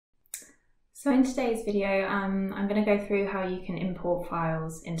So in today's video, I'm going to go through how you can import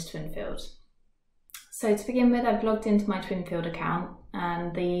files into Twinfield. So to begin with, I've logged into my Twinfield account,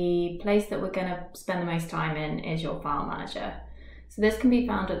 and the place that we're going to spend the most time in is your file manager. So this can be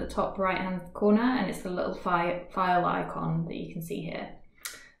found at the top right hand corner, and it's the little file icon that you can see here.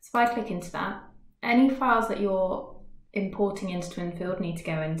 So if I click into that, any files that you're importing into Twinfield need to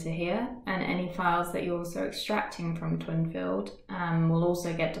go into here, and any files that you're also extracting from Twinfield will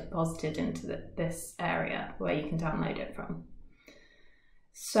also get deposited into this area where you can download it from.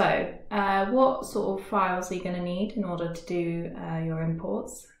 So what sort of files are you going to need in order to do your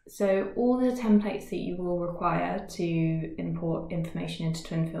imports? So all the templates that you will require to import information into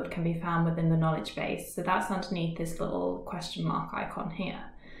Twinfield can be found within the knowledge base. So that's underneath this little question mark icon here.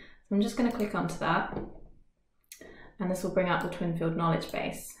 So I'm just going to click onto that, and this will bring up the Twinfield knowledge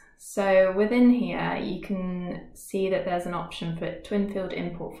base. So within here, you can see that there's an option for Twinfield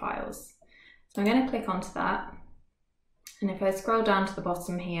import files. So I'm going to click onto that. And if I scroll down to the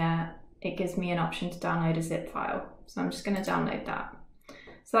bottom here, it gives me an option to download a zip file. So I'm just going to download that.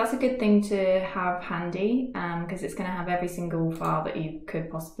 So that's a good thing to have handy because it's going to have every single file that you could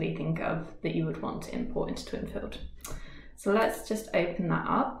possibly think of that you would want to import into Twinfield. So let's just open that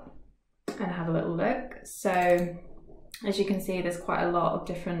up and have a little look. So as you can see, there's quite a lot of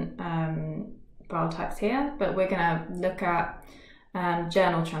different file types here, but we're going to look at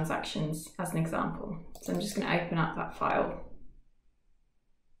journal transactions as an example. So I'm just going to open up that file.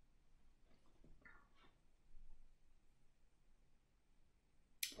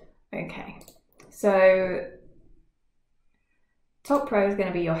 Okay, so top row is going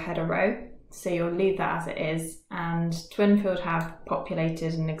to be your header row, so you'll leave that as it is, and Twinfield have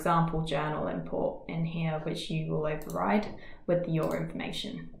populated an example journal import in here which you will override with your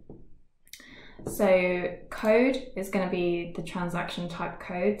information. So code is going to be the transaction type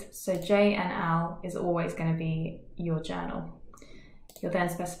code, so J and L is always going to be your journal. You'll then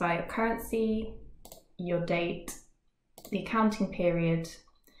specify your currency, your date, the accounting period.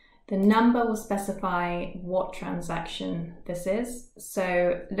 The number will specify what transaction this is.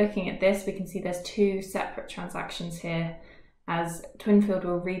 So looking at this, we can see there's two separate transactions here, as Twinfield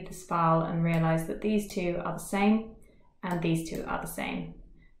will read this file and realize that these two are the same and these two are the same.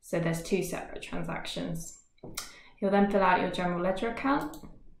 So there's two separate transactions. You'll then fill out your general ledger account,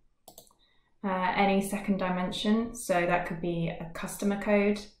 any second dimension. So that could be a customer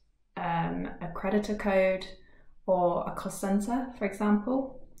code, a creditor code, or a cost center, for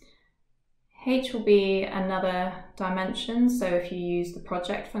example. H will be another dimension. So if you use the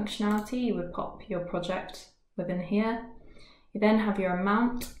project functionality, you would pop your project within here. You then have your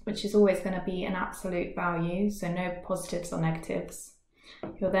amount, which is always going to be an absolute value, so no positives or negatives.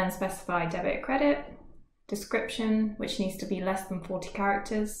 You'll then specify debit, credit, description, which needs to be less than 40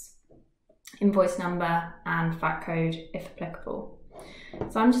 characters, invoice number, and VAT code if applicable.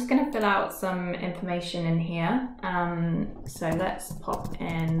 So I'm just going to fill out some information in here. So let's pop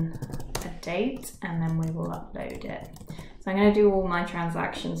in a date and then we will upload it. So I'm going to do all my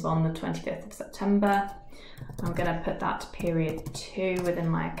transactions on the 25th of September. I'm going to put that to period 2 within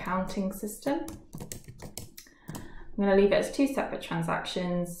my accounting system. I'm going to leave it as two separate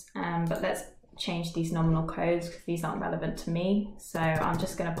transactions, but let's change these nominal codes because these aren't relevant to me. So I'm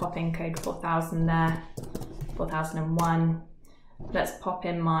just going to pop in code 4000 there, 4001. Let's pop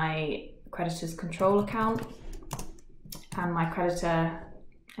in my creditor's control account, and my creditor,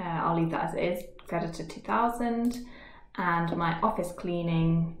 I'll leave that as it is, creditor 2000, and my office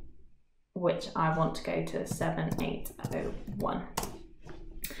cleaning, which I want to go to 7801.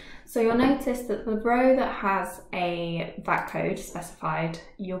 So you'll notice that the row that has a VAT code specified,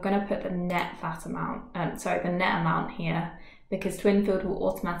 you're going to put the net VAT amount, the net amount here, because Twinfield will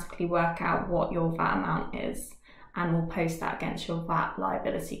automatically work out what your VAT amount is and will post that against your VAT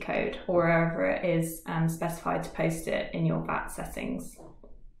liability code, or wherever it is specified to post it in your VAT settings.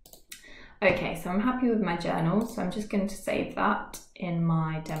 Okay, so I'm happy with my journal, so I'm just going to save that in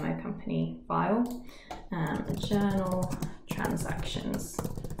my demo company file, journal transactions.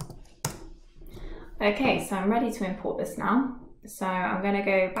 Okay, so I'm ready to import this now. So I'm going to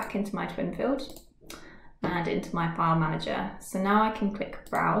go back into my Twinfield and into my file manager. So now I can click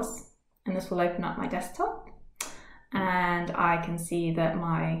browse, and this will open up my desktop, and I can see that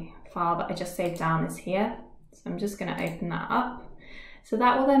my file that I just saved down is here. So I'm just going to open that up. So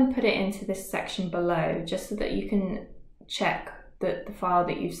that will then put it into this section below, just so that you can check that the file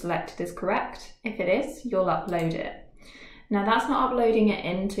that you've selected is correct. If it is, you'll upload it. Now that's not uploading it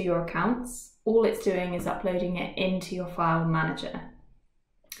into your accounts. All it's doing is uploading it into your file manager.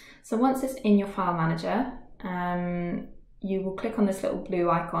 So once it's in your file manager, you will click on this little blue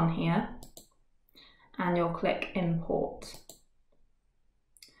icon here, and you'll click import.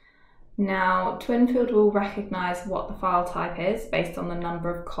 Now, Twinfield will recognise what the file type is based on the number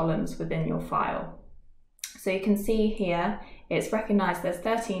of columns within your file. So you can see here, it's recognised there's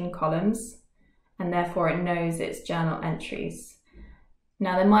 13 columns and therefore it knows its journal entries.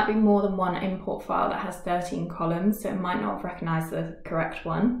 Now there might be more than one import file that has 13 columns, so it might not have recognised the correct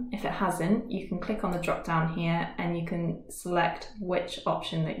one. If it hasn't, you can click on the drop down here and you can select which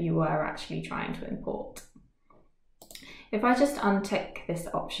option that you were actually trying to import. If I just untick this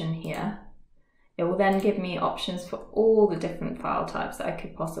option here, it will then give me options for all the different file types that I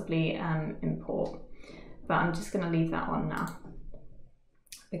could possibly import. But I'm just going to leave that on now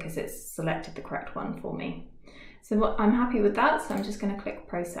because it's selected the correct one for me. So I'm happy with that, so I'm just going to click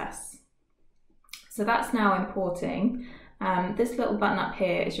process. So that's now importing. This little button up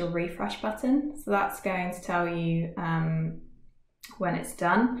here is your refresh button. So that's going to tell you when it's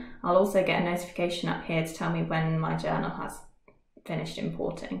done. I'll also get a notification up here to tell me when my journal has finished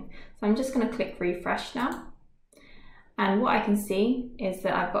importing. So I'm just going to click refresh now. And what I can see is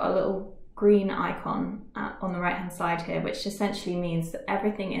that I've got a little green icon on the right hand side here, which essentially means that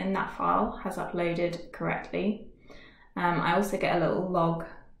everything in that file has uploaded correctly. I also get a little log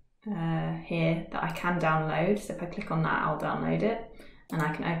here that I can download. So if I click on that, I'll download it and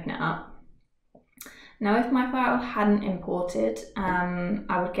I can open it up. Now, if my file hadn't imported,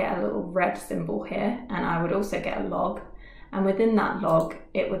 I would get a little red symbol here and I would also get a log. And within that log,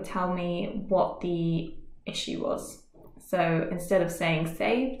 it would tell me what the issue was. So instead of saying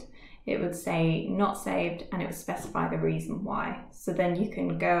saved, it would say not saved and it would specify the reason why. So then you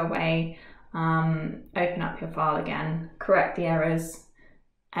can go away, open up your file again, correct the errors,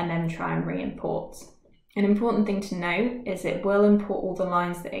 and then try and re-import. An important thing to note is it will import all the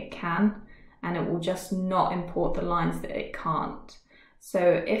lines that it can, and it will just not import the lines that it can't.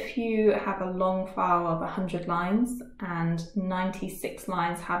 So if you have a long file of 100 lines and 96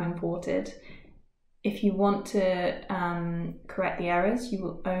 lines have imported, if you want to correct the errors, you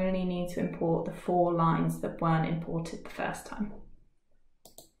will only need to import the 4 lines that weren't imported the first time.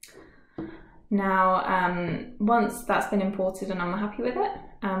 Now, once that's been imported and I'm happy with it,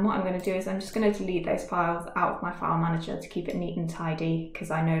 what I'm going to do is I'm just going to delete those files out of my file manager to keep it neat and tidy because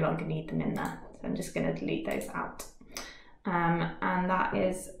I no longer need them in there. So I'm just going to delete those out. And that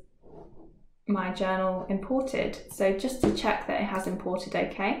is my journal imported. So just to check that it has imported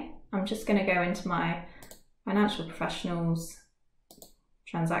okay, I'm just going to go into my financial professionals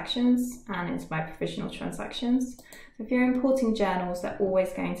transactions and into my provisional transactions. So if you're importing journals, they're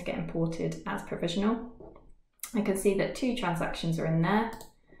always going to get imported as provisional. I can see that 2 transactions are in there.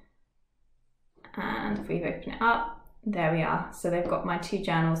 And if we open it up, there we are. So they've got my 2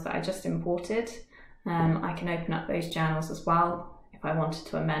 journals that I just imported. I can open up those journals as well if I wanted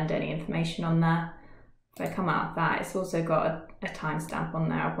to amend any information on there. If I come out of that, it's also got a timestamp on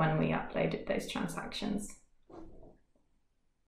there of when we uploaded those transactions.